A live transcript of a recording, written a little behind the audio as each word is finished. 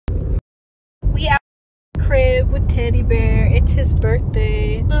with Teddy Bear. It's his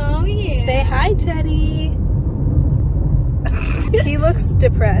birthday. Oh yeah. Say hi, Teddy. He looks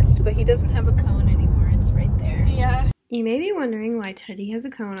depressed, but he doesn't have a cone anymore. It's right there. Yeah. You may be wondering why Teddy has a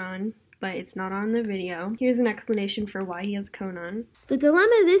cone on, but it's not on the video. Here's an explanation for why he has a cone on. The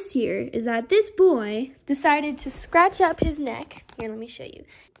dilemma this year is that this boy decided to scratch up his neck. Here, let me show you.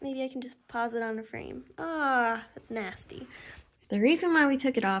 Maybe I can just pause it on a frame. Ah, that's nasty. The reason why we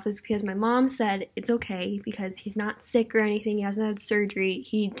took it off is because my mom said it's okay because he's not sick or anything. He hasn't had surgery.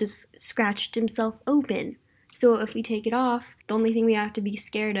 He just scratched himself open. So if we take it off, the only thing we have to be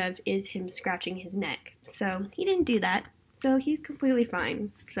scared of is him scratching his neck. So he didn't do that. So he's completely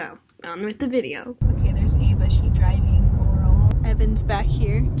fine. So on with the video. Okay, there's Ava. She driving Coral. Evan's back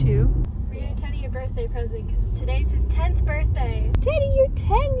here too. We're getting Teddy a birthday present because today's his 10th birthday. Teddy, you're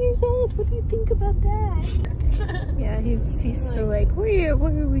 10 years old. What do you think about that? Yeah, he's still like, where are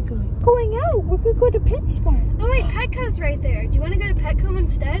we going? Going out. We're gonna go to PetSmart. Oh wait, Petco's right there. Do you want to go to Petco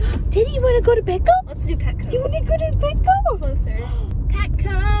instead? Teddy, you want to go to Petco? Let's do Petco. Do you want to go to Petco? Closer.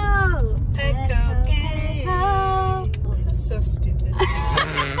 Petco! Petco game. Petco! This is so stupid.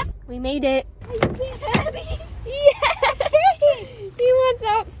 We made it. Teddy. Yes! He wants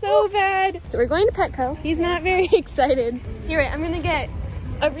out so bad. So we're going to Petco. He's not very excited. Here, wait, I'm gonna get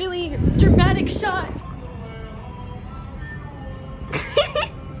a really dramatic shot.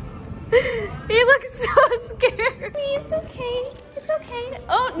 He looks so scared. It's okay. It's okay.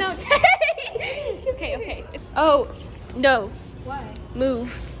 Oh no, Teddy! Okay. Oh no. Why?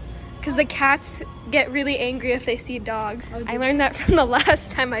 Move. Because the cats get really angry if they see dogs. I learned that from the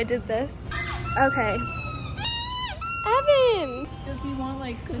last time I did this. Okay. Evan! Does he want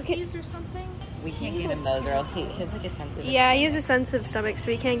like cookies or something? We can't get him those or else he has like a sensitive Yeah, he has a sensitive stomach, so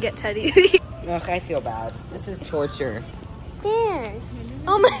we can't get Teddy. Ugh, I feel bad. This is torture. There.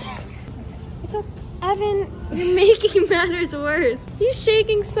 Oh my. It's a, Evan, you're making matters worse. He's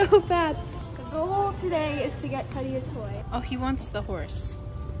shaking so bad. The goal today is to get Teddy a toy. Oh, he wants the horse.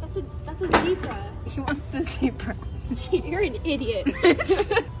 That's a zebra. He wants the zebra. You're an idiot.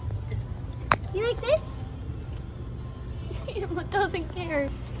 You like this? He doesn't care.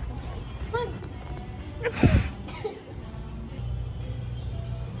 Look.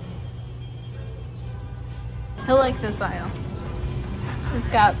 He'll like this aisle. It's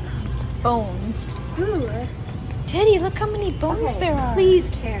got bones. Ooh. Teddy, look how many bones there are. Please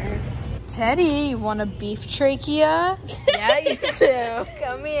care. Teddy, you want a beef trachea? Yeah, you do.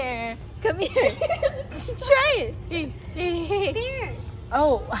 Come here. Come here. Try it. Here.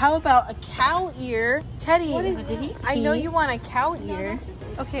 Oh, how about a cow ear? Teddy, What is that? I know you want a cow ear.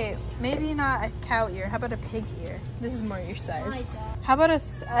 Okay, maybe not a cow ear. How about a pig ear? This is more your size. How about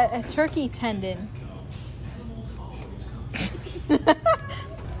a turkey tendon?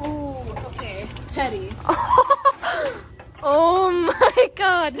 Ooh, okay. Teddy. Oh my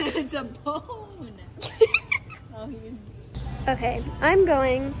god. It's a bone. Oh, Okay, I'm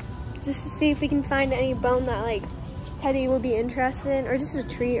going just to see if we can find any bone that like Teddy will be interested in, or just a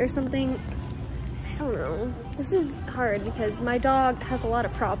treat or something. I don't know. This is hard because my dog has a lot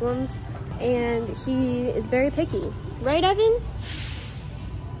of problems and he is very picky. Right, Evan?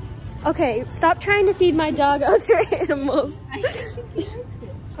 Okay, stop trying to feed my dog other animals.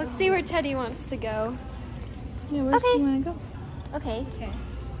 Let's see where Teddy wants to go. Yeah, where does he want to go? Okay. Okay.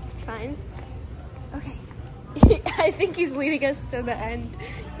 It's fine. Okay. I think he's leading us to the end.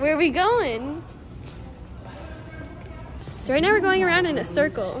 Where are we going? So right now we're going around in a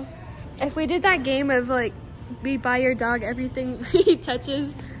circle. If we did that game of like, we buy your dog everything he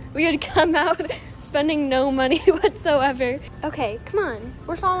touches, we would come out spending no money whatsoever. Okay, come on.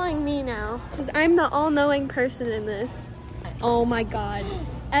 We're following me now, because I'm the all-knowing person in this. Oh my god.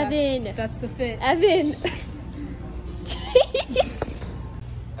 Evan. That's the fit. Evan. Jeez.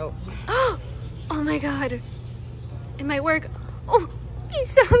 Oh. Oh my god. It might work. Oh, he's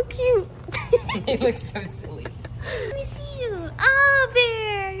so cute. He looks so silly. Let me see you. Oh,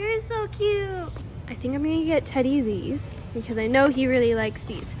 Bear, you're so cute. I think I'm gonna get Teddy these because I know he really likes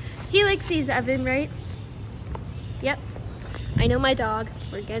these. He likes these, Evan, right? Yep. I know my dog.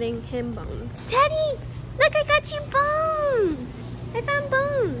 We're getting him bones. Teddy, look, I got you bones. I found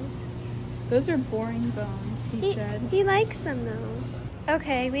bones. Those are boring bones, he said. He likes them though.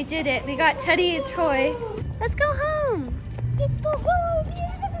 Okay, we did it. We got Teddy a toy. Let's go home. Let's go home.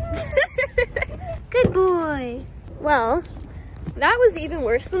 Yeah. Good boy. Well, that was even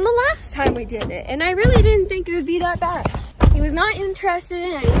worse than the last time we did it. And I really didn't think it would be that bad. He was not interested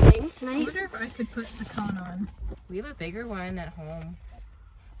in anything. I wonder if I could put the cone on. We have a bigger one at home.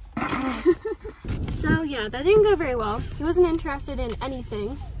 So yeah, that didn't go very well. He wasn't interested in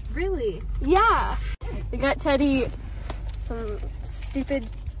anything. Really? Yeah. We got Teddy some stupid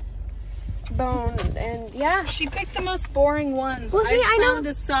bone, and yeah. She picked the most boring ones. Well, see, I know. found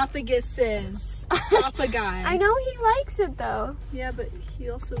esophaguses. Esophagus. I know he likes it though. Yeah, but he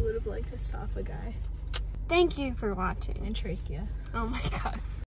also would have liked esophagus Thank you for watching. and trachea. Oh my god.